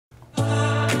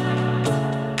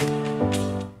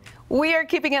We are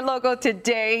keeping it local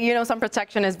today. You know, sun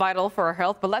protection is vital for our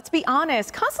health, but let's be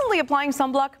honest, constantly applying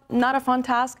sunblock, not a fun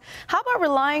task. How about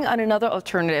relying on another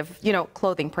alternative,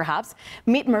 clothing perhaps?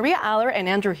 Meet Maria Aller and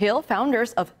Andrew Hill,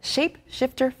 founders of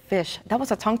ShapeShifter Fish. That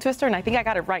was a tongue twister, and I think I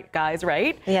got it right, guys,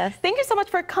 right? Yes. Thank you so much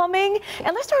for coming.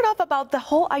 And let's start off about the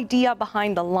whole idea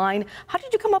behind the line. How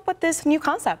did you come up with this new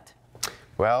concept?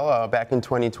 Well, back in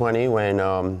 2020,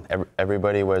 when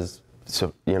everybody was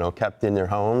kept in their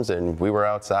homes, and we were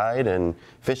outside and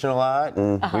fishing a lot,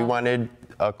 and we wanted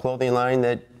a clothing line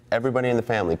that everybody in the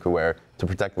family could wear to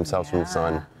protect themselves from the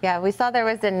sun. Yeah, we saw there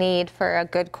was a need for a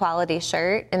good quality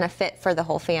shirt and a fit for the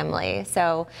whole family.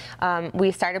 So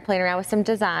we started playing around with some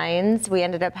designs. We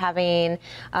ended up having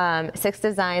 6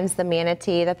 designs: the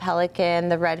manatee, the pelican,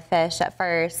 the redfish at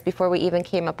first, before we even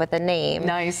came up with a name.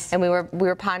 Nice. And we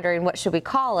were pondering, what should we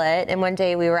call it? And one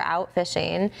day we were out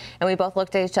fishing and we both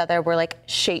looked at each other. We're like,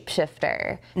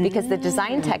 shapeshifter, because the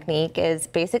design technique is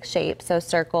basic shape. So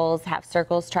circles, half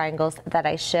circles, triangles that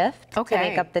I shift to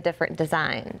make up the different designs.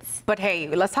 But hey,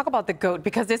 let's talk about the goat,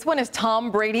 because this one is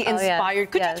Tom Brady inspired.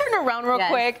 Could you turn around real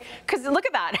quick? Because look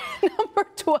at that, number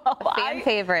 12. Fan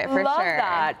favorite for love sure.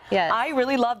 That. Yes. I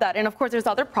really love that. And of course, there's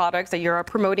other products that you're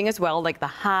promoting as well, like the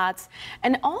hats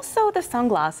and also the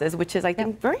sunglasses, which is, I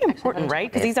think, very important,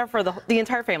 right? Because these are for the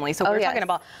entire family. So we're talking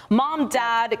about mom,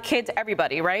 dad, kids,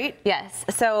 everybody, right? Yes.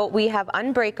 So we have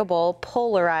unbreakable,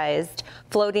 polarized,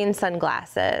 floating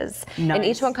sunglasses. Nice. And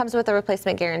each one comes with a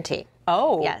replacement guarantee.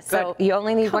 Oh, yes. So you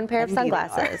only need one pair of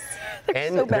sunglasses.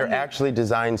 And they're actually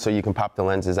designed so you can pop the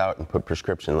lenses out and put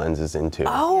prescription lenses into.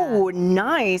 Oh,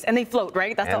 nice. And they float,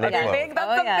 right? That's the other thing.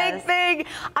 That's the big thing.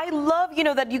 I love,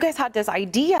 that you guys had this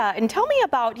idea. And tell me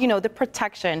about, the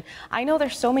protection. I know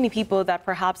there's so many people that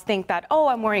perhaps think that, oh,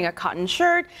 I'm wearing a cotton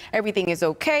shirt, everything is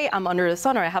okay, I'm under the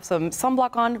sun, or I have some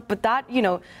sunblock on, but that,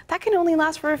 that can only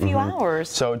last for a few hours.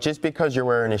 So just because you're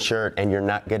wearing a shirt and you're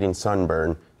not getting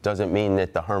sunburn doesn't mean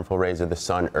that the harmful rays of the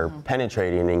sun are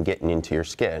penetrating and getting into your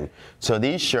skin. So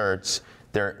these shirts,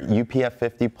 they're UPF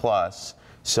 50 plus,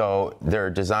 so they're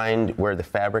designed where the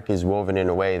fabric is woven in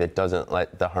a way that doesn't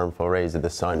let the harmful rays of the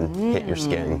sun hit your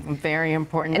skin. Very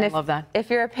important. And I love that.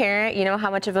 If you're a parent, you know how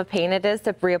much of a pain it is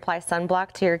to reapply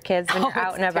sunblock to your kids when you're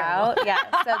out and about. Yeah.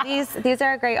 So these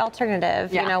are a great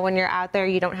alternative. Yeah. when you're out there,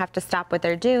 you don't have to stop what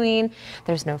they're doing.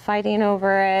 There's no fighting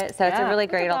over it. So it's a really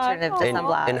great alternative to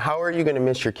sunblock. And how are you going to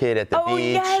miss your kid at the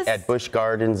beach, at Busch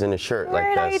Gardens in a shirt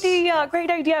like this?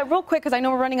 Great idea. Real quick, because I know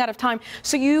we're running out of time.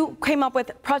 So you came up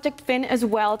with Project Fin as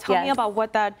well. Tell me about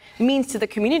what that means to the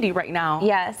community right now.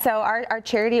 Yeah, so our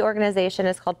charity organization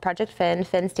is called Project Fin.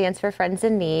 Fin stands for Friends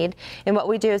in Need. And what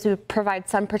we do is we provide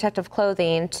sun protective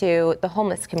clothing to the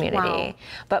homeless community. Wow.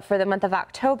 But for the month of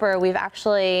October, we've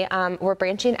actually, we're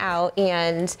branching out,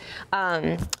 and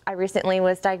I recently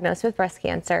was diagnosed with breast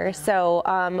cancer.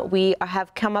 So we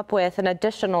have come up with an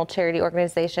additional charity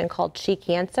organization called She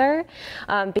Cancer,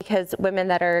 because women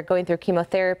that are going through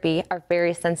chemotherapy are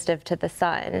very sensitive to the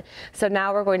sun. So now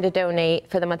we're going to donate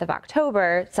for the month of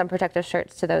October some protective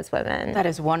shirts to those women. That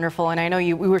is wonderful. And I know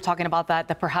we were talking about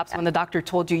that perhaps when the doctor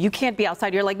told you can't be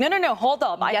outside, you're like, no, hold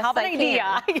up. I have an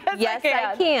idea. Yes,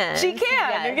 I can. She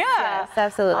can. Yes,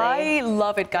 absolutely. I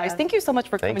love it, guys. Thank you so much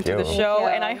for coming to the show.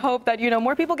 And I hope that,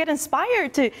 more people get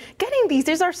inspired to getting these.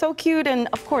 These are so cute. And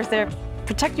of course, they're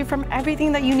protect you from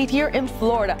everything that you need here in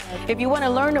Florida. If you want to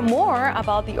learn more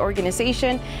about the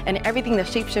organization and everything that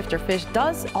ShapeShifter Fish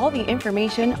does, all the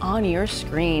information on your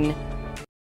screen.